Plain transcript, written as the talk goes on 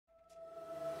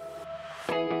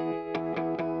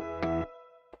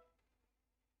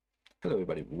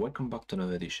everybody, welcome back to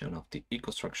another edition of the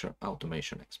EcoStruxure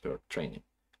Automation Expert training.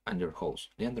 I'm your host,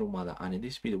 Leandro Umada, and in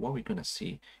this video what we're going to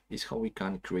see is how we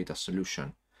can create a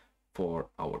solution for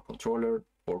our controller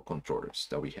or controllers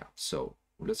that we have. So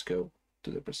let's go to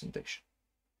the presentation.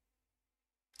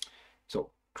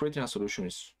 So creating a solution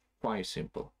is quite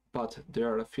simple, but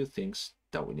there are a few things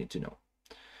that we need to know.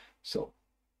 So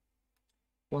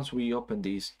once we open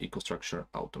this EcoStruxure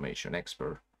Automation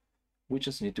Expert, we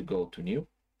just need to go to new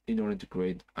in order to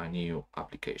create a new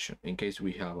application. In case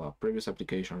we have a previous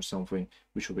application or something,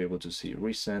 we should be able to see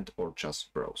recent or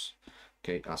just browse.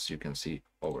 Okay, as you can see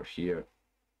over here,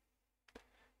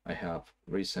 I have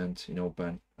recent in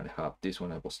open, and I have this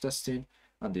one I was testing,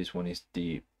 and this one is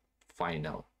the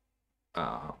final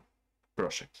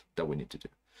project that we need to do.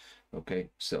 Okay,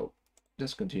 so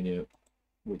let's continue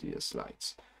with the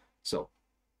slides. So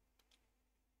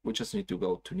we just need to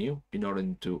go to new in order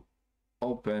to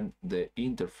open the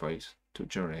interface to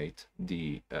generate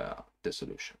the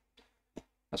solution.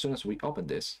 As soon as we open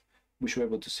this, we should be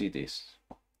able to see this.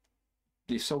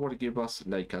 The software gives us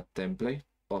like a template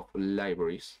of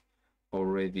libraries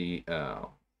already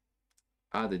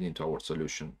added into our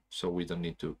solution, so we don't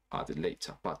need to add it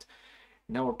later. But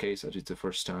in our case, as it's the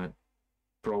first time,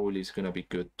 probably it's going to be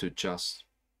good to just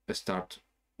start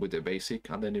with the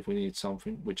basic, and then if we need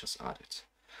something, we just add it.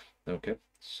 Okay,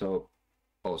 so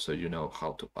also you know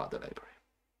how to add the library.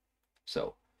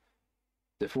 So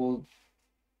the full,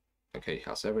 okay,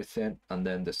 has everything, and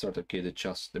then the starter kit is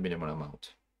just the minimum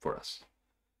amount for us.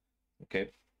 Okay,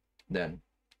 then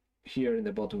here in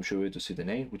the bottom we should be able to see the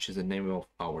name, which is the name of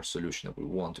our solution that we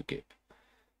want to keep.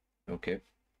 Okay,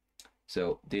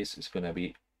 so this is going to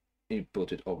be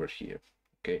inputted over here.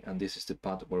 Okay, and this is the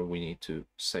part where we need to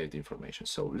save the information.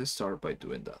 So let's start by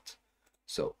doing that.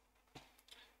 So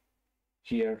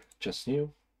here, just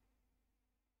new,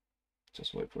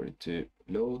 just wait for it to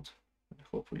load, and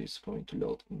hopefully it's going to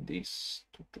load in this.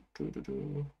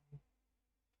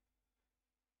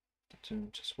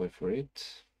 Just wait for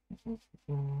it.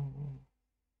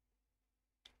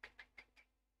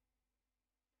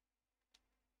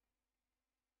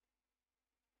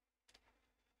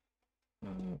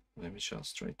 Let me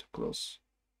just try to close.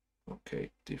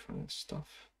 Okay, different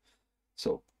stuff.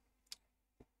 So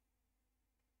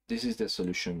this is the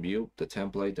solution view, the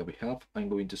template that we have. I'm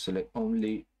going to select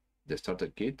only the starter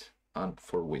kit and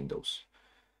for Windows.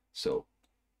 So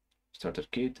starter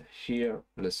kit here,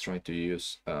 let's try to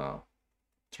use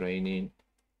training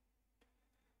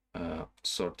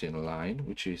sorting line,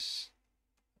 which is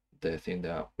the thing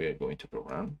that we are going to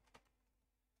program.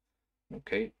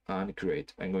 Okay, and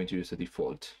create. I'm going to use the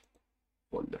default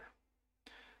folder.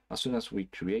 As soon as we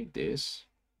create this,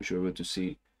 we should be able to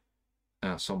see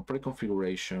some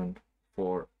pre-configuration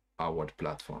for our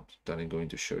platform that I'm going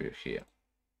to show you here.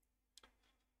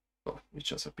 Oh, it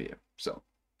just appeared, so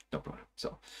no problem.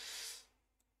 So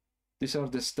these are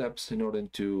the steps in order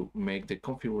to make the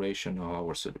configuration of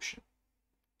our solution.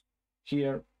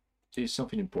 Here is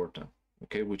something important,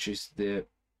 okay, which is the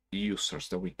users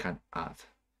that we can add.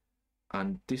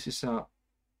 And this is a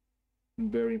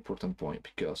very important point,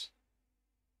 because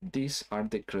these are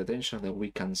the credentials that we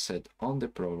can set on the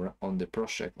program, on the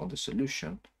project, on the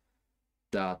solution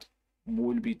that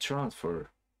will be transferred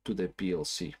to the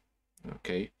PLC.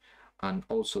 Okay, and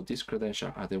also these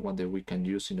credentials are the one that we can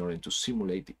use in order to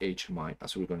simulate the HMI,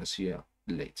 as we're going to see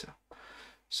later.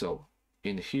 So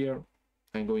in here,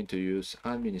 I'm going to use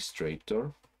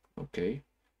administrator, okay,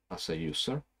 as a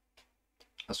user.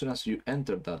 As soon as you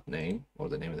enter that name or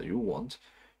the name that you want,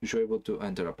 you should be able to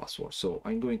enter a password. So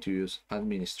I'm going to use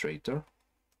administrator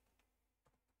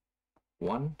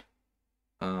 1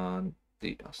 and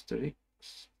the asterisk,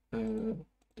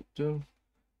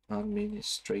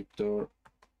 administrator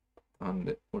and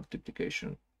the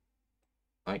multiplication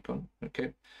icon.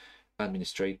 Okay,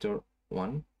 administrator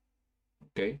 1.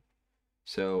 Okay,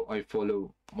 so I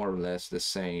follow more or less the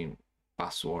same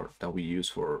password that we use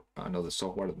for another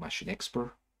software, Machine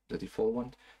Expert, the default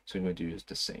one. So I'm going to use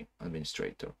the same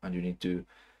administrator, and you need to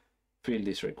fill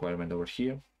this requirement over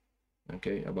here,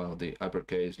 okay, about the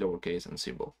uppercase, lowercase, and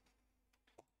symbol.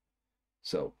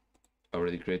 So I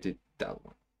already created that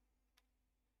one.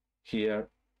 Here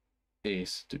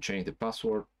is to change the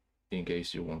password in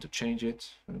case you want to change it,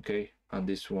 okay, and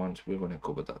this one we're going to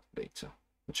cover that later.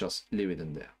 We'll just leave it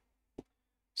in there.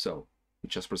 So we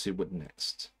just proceed with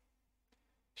next.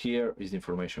 Here is the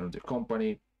information of the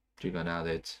company. You can add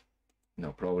it,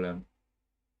 no problem.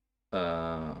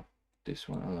 This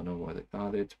one, I don't know why they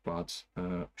added, but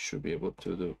should be able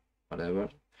to do whatever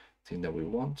thing that we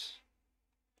want.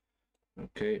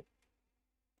 Okay,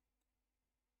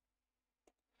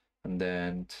 and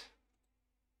then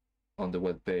on the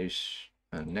web page,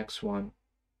 and next one,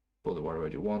 put whatever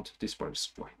you want. This part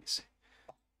is quite easy.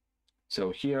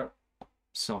 So here,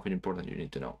 something important you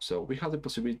need to know. So we have the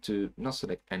possibility to not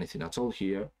select anything at all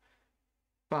here,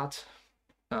 but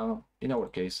in our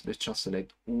case, let's just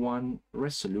select one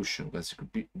resolution.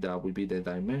 That will be the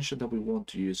dimension that we want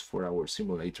to use for our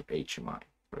simulator HMI,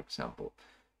 for example.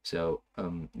 So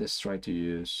let's try to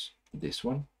use this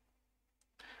one.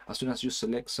 As soon as you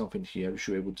select something here, you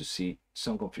should be able to see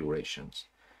some configurations.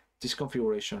 These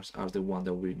configurations are the one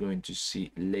that we're going to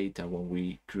see later when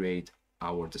we create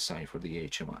our design for the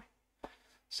HMI.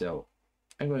 So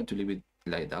I'm going to leave it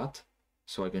like that,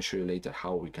 so I can show you later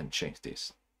how we can change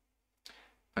this.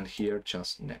 And here,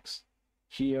 just next.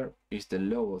 Here is the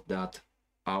logo that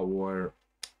our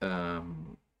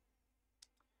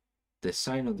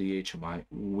design of the HMI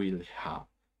will have.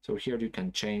 So here you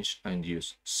can change and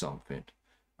use something,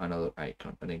 another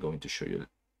icon, and I'm going to show you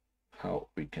how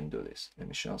we can do this. Let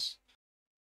me just.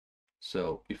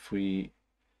 So if we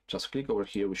just click over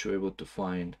here, we should be able to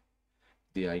find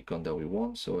the icon that we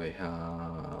want. So I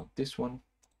have this one,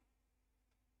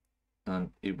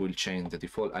 and it will change the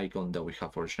default icon that we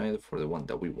have for Schneider for the one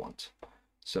that we want.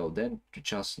 So then you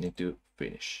just need to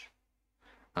finish,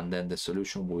 and then the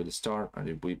solution will start and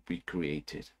it will be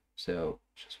created. So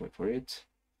just wait for it.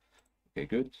 Okay,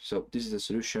 good. So this is the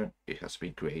solution. It has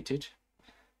been created.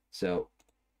 So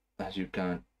as you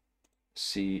can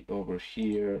see over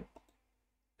here,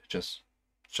 just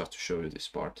to show you this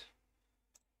part,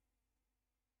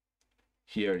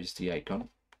 here is the icon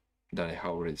that I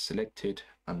have already selected,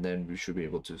 and then we should be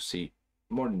able to see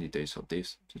more in details of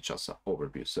this. It's just an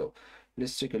overview. So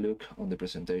let's take a look on the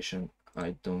presentation.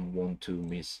 I don't want to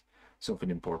miss something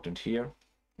important here,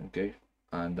 okay,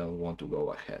 and I want to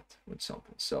go ahead with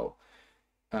something. So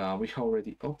we have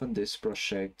already opened this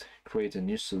project, create a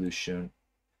new solution.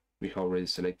 We have already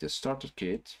selected starter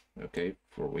kit, okay,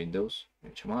 for Windows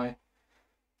HMI.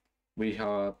 We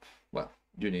have, well,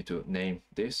 you need to name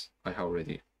this. I have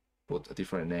already put a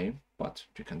different name, but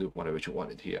you can do whatever you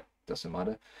wanted here, doesn't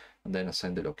matter. And then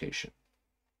assign the location.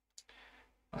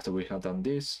 After we have done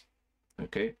this,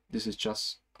 okay, this is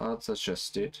just as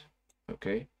suggested,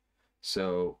 okay,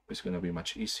 so it's going to be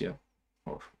much easier,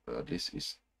 or at least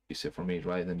it's easier for me,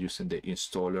 right, than using the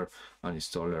installer and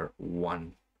installer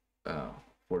one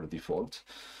for the default.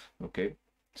 Okay,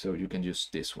 so you can use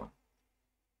this one.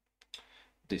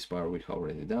 This part we have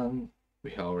already done.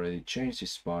 We have already changed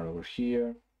this part over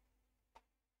here.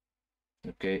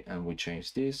 Okay, and we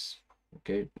changed this,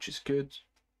 okay, which is good.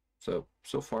 So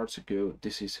far so good.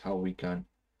 This is how we can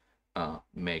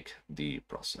make the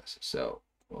process. So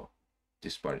well,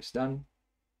 this part is done.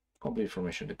 Complete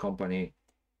information to the company,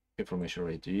 information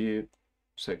ready to you,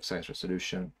 select size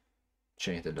resolution,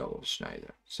 change the logo of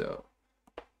Schneider. So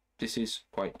this is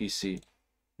quite easy.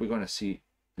 We're gonna see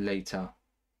later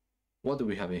what do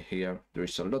we have in here. There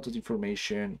is a lot of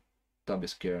information. Don't be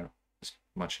scared. It's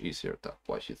much easier than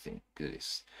what you think it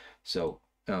is. So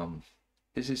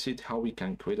this is it, how we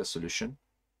can create a solution.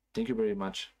 Thank you very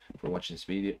much for watching this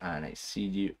video, and I see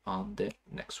you on the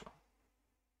next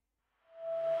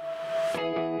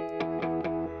one.